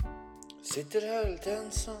Sitter här helt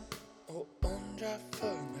ensam och undrar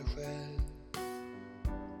för mig själv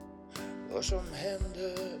vad som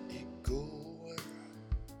hände igår.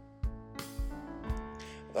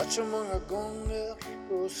 Vart så många gånger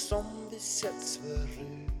och som vi setts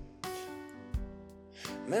förut,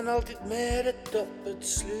 men alltid med ett öppet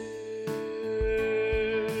slut.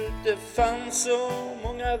 Det fanns så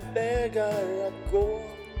många vägar att gå.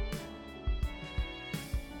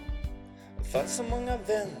 Det fanns så många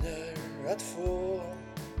vänner att få.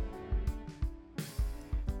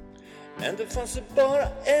 Men det fanns bara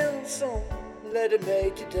en som ledde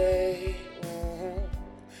mig till dig.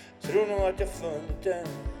 Tror nog att jag funnit den.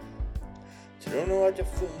 Tror nog att jag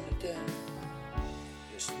funnit den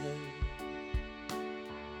just nu.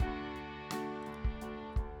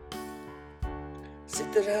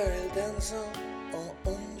 Sitter här helt ensam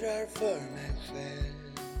och undrar för mig själv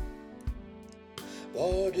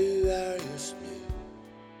var du är just nu.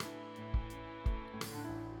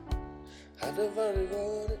 Hade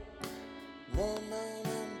varit någon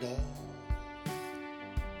annan dag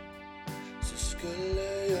så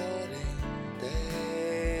skulle jag ringt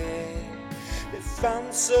dig. Det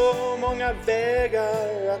fanns så många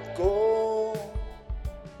vägar att gå.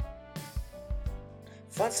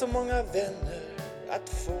 Det fanns så många vänner att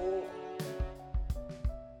få.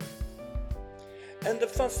 Men det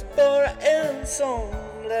fanns bara en som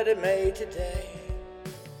ledde mig till dig.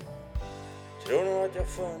 Tror nog att jag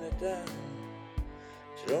funnit den.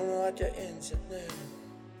 Tror nog att jag insett nu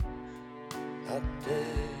att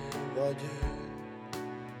det var du.